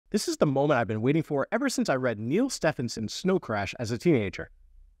This is the moment I've been waiting for ever since I read Neil Stephenson's Snow Crash as a teenager.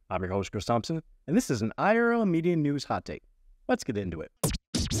 I'm your host, Chris Thompson, and this is an IRL Media News Hot Take. Let's get into it.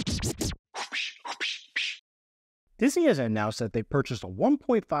 Disney has announced that they purchased a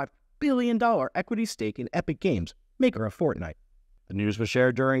 $1.5 billion equity stake in Epic Games, maker of Fortnite. The news was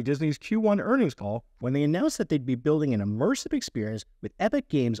shared during Disney's Q1 earnings call when they announced that they'd be building an immersive experience with Epic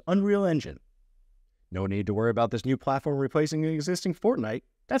Games' Unreal Engine. No need to worry about this new platform replacing the existing Fortnite.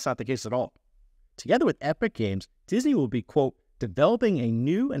 That's not the case at all. Together with Epic Games, Disney will be, quote, developing a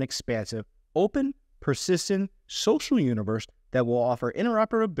new and expansive, open, persistent, social universe that will offer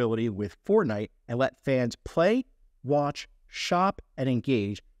interoperability with Fortnite and let fans play, watch, shop, and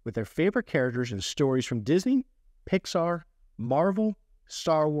engage with their favorite characters and stories from Disney, Pixar, Marvel,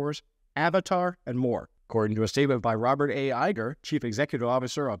 Star Wars, Avatar, and more. According to a statement by Robert A. Iger, Chief Executive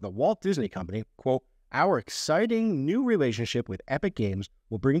Officer of the Walt Disney Company, quote, our exciting new relationship with Epic Games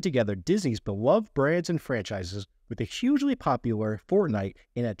will bring together Disney's beloved brands and franchises with the hugely popular Fortnite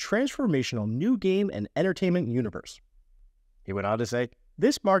in a transformational new game and entertainment universe. He went on to say,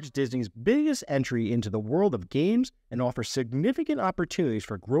 this marks Disney's biggest entry into the world of games and offers significant opportunities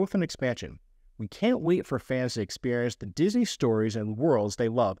for growth and expansion. We can't wait for fans to experience the Disney stories and worlds they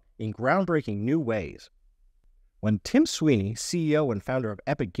love in groundbreaking new ways. When Tim Sweeney, CEO and founder of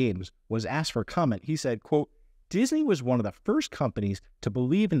Epic Games, was asked for comment, he said, quote, Disney was one of the first companies to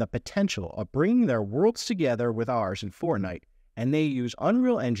believe in the potential of bringing their worlds together with ours in Fortnite, and they use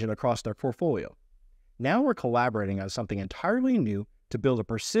Unreal Engine across their portfolio. Now we're collaborating on something entirely new to build a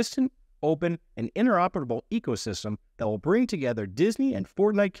persistent, open, and interoperable ecosystem that will bring together Disney and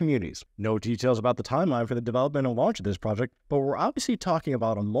Fortnite communities. No details about the timeline for the development and launch of this project, but we're obviously talking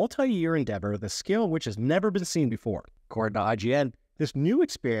about a multi-year endeavor, the scale of which has never been seen before. According to IGN, this new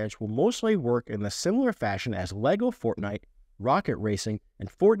experience will mostly work in a similar fashion as LEGO Fortnite, Rocket Racing, and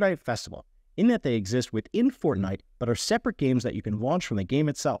Fortnite Festival, in that they exist within Fortnite but are separate games that you can launch from the game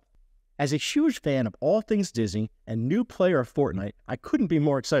itself. As a huge fan of all things Disney and new player of Fortnite, I couldn't be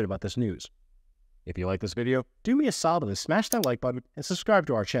more excited about this news. If you like this video, do me a solid and smash that like button and subscribe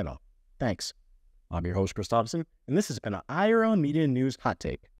to our channel. Thanks. I'm your host, Chris Thompson, and this has been an IRL Media News Hot Take.